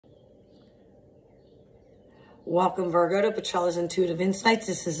Welcome, Virgo, to Petrella's Intuitive Insights.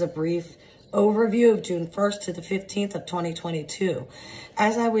 This is a brief overview of June 1st to the 15th of 2022.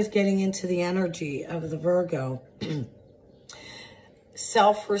 As I was getting into the energy of the Virgo,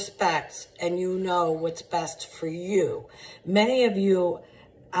 self-respect, and you know what's best for you. Many of you,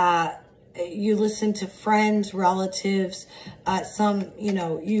 you listen to friends, relatives,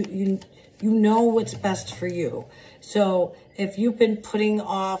 you know what's best for you. So if you've been putting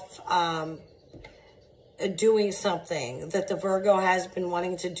off doing something that the Virgo has been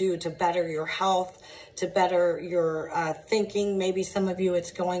wanting to do to better your health, to better your thinking, maybe some of you it's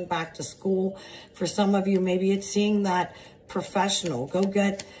going back to school. For some of you, maybe it's seeing that professional. Go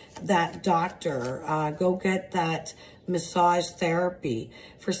get that doctor. Go get that massage therapy.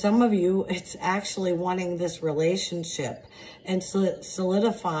 For some of you, it's actually wanting this relationship and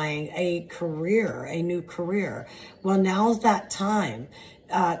solidifying a career, a new career. Well, now's that time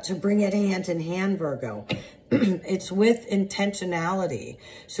to bring it hand in hand, Virgo. It's with intentionality.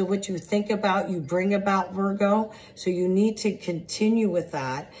 So what you think about, you bring about, Virgo. So you need to continue with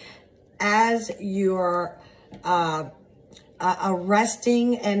that as you're a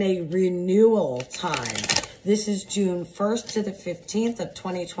resting and a renewal time. This is June 1st to the 15th of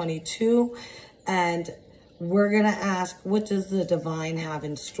 2022. And we're going to ask, what does the divine have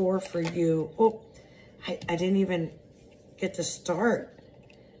in store for you? Oh, I didn't even get to start.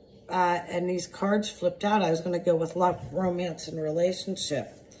 And these cards flipped out. I was going to go with love, romance, and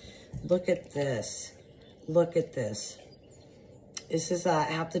relationship. Look at this. Look at this. This is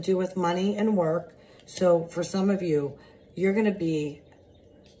have to do with money and work. So for some of you, you're going to be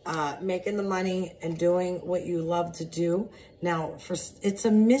making the money and doing what you love to do. Now, it's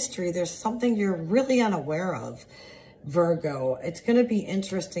a mystery. There's something you're really unaware of, Virgo. It's going to be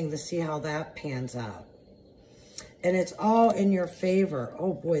interesting to see how that pans out. And it's all in your favor.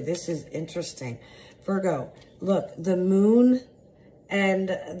 Oh boy, this is interesting. Virgo, look, the moon and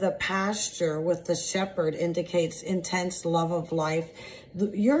the pasture with the shepherd indicates intense love of life.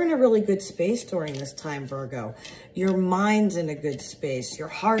 You're in a really good space during this time, Virgo. Your mind's in a good space. Your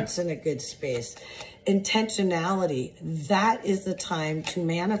heart's in a good space. Intentionality, that is the time to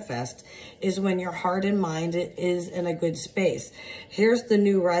manifest, is when your heart and mind is in a good space. Here's the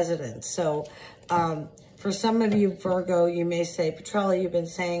new residence. So, for some of you, Virgo, you may say, Petrella, you've been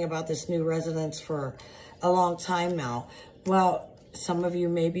saying about this new residence for a long time now. Well, some of you,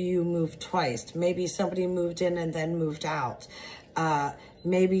 maybe you moved twice. Maybe somebody moved in and then moved out.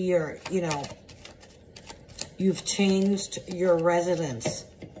 Maybe you've changed your residence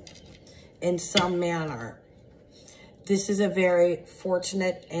in some manner. This is a very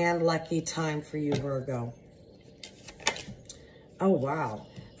fortunate and lucky time for you, Virgo. Oh, wow.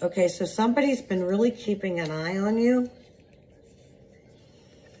 Okay, so somebody's been really keeping an eye on you.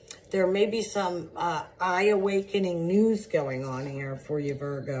 There may be some eye-awakening news going on here for you,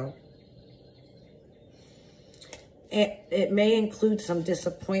 Virgo. It may include some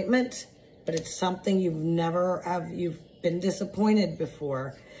disappointment, but it's something you've been disappointed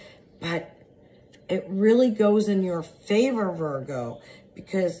before. But it really goes in your favor, Virgo,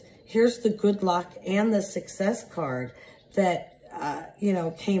 because here's the good luck and the success card that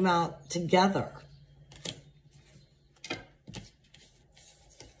came out together.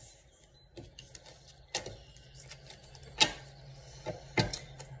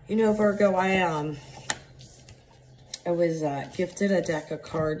 Virgo, I was gifted a deck of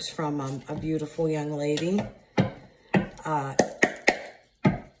cards from a beautiful young lady.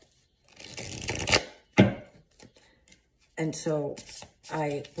 And so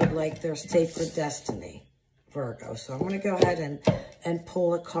I would like their sacred destiny, Virgo. So I'm going to go ahead and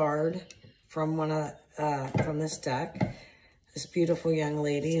pull a card from from this deck. This beautiful young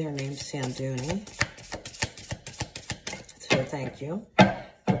lady, her name's Sanduni. So thank you.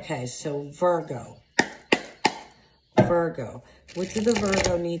 Okay, so Virgo, what do the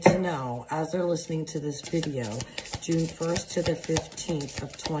Virgo need to know as they're listening to this video, June 1st to the 15th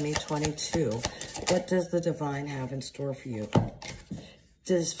of 2022? What does the divine have in store for you?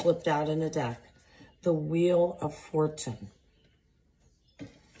 This flipped out in the deck. The Wheel of Fortune.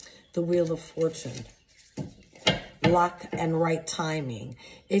 The Wheel of Fortune. Luck and right timing.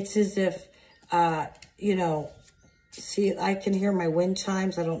 It's as if, see, I can hear my wind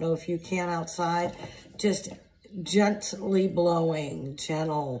chimes. I don't know if you can outside. Just gently blowing,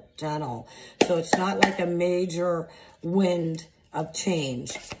 gentle. So it's not like a major wind of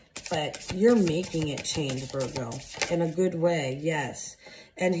change, but you're making it change, Virgo, in a good way, yes.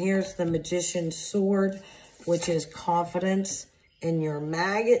 And here's the Magician's Sword, which is confidence in your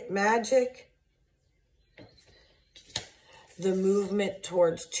magic. The movement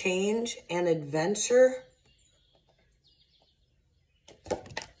towards change and adventure.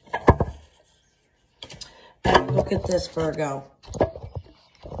 And look at this, Virgo.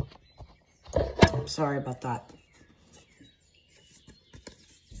 Sorry about that.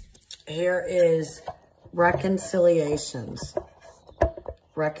 Here is reconciliations.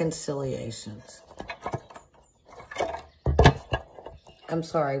 Reconciliations. I'm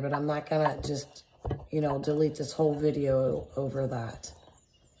sorry, but I'm not going to just, you know, delete this whole video over that.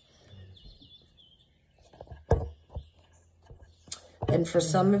 And for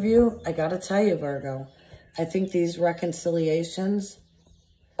some of you, I got to tell you, Virgo, I think these reconciliations,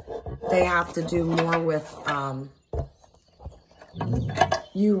 they have to do more with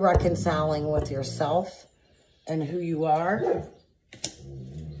you reconciling with yourself and who you are.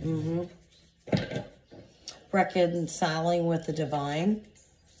 Reconciling with the divine.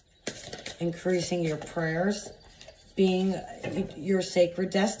 Increasing your prayers. Being your sacred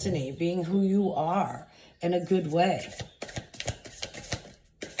destiny. Being who you are in a good way.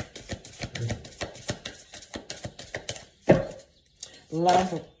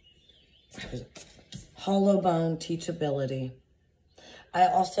 Love. Hollow bone teachability. I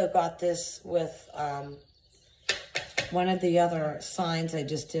also got this with one of the other signs I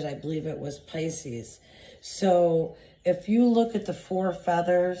just did. I believe it was Pisces. So if you look at the 4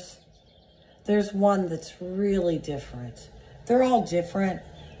 feathers, there's one that's really different. They're all different,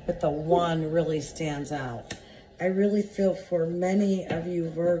 but the one really stands out. I really feel for many of you,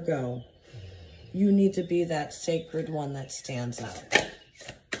 Virgo, you need to be that sacred one that stands out.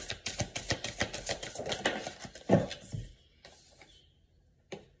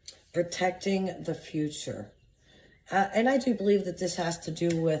 Protecting the future. And I do believe that this has to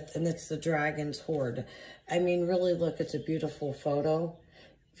do with, and it's the dragon's hoard. I mean, really look, it's a beautiful photo,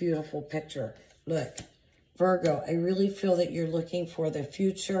 beautiful picture. Look, Virgo, I really feel that you're looking for the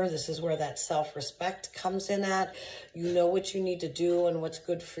future. This is where that self-respect comes in at. You know what you need to do and what's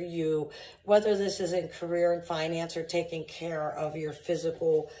good for you, whether this is in career and finance or taking care of your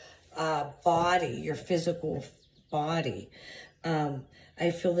physical body, I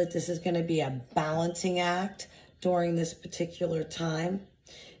feel that this is going to be a balancing act during this particular time.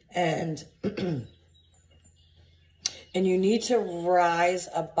 And, and you need to rise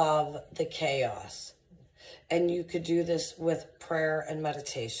above the chaos. And you could do this with prayer and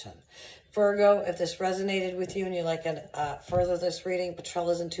meditation. Virgo, if this resonated with you and you'd like to further this reading,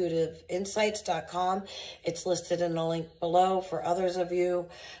 Petrella'sIntuitiveInsights.com. It's listed in the link below for others of you.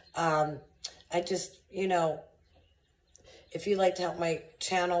 I just, you know, if you'd like to help my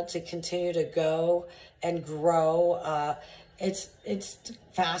channel to continue to go and grow, it's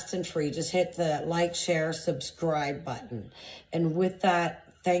fast and free. Just hit the like, share, subscribe button. And with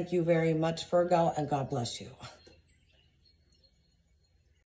that, thank you very much, Virgo, and God bless you.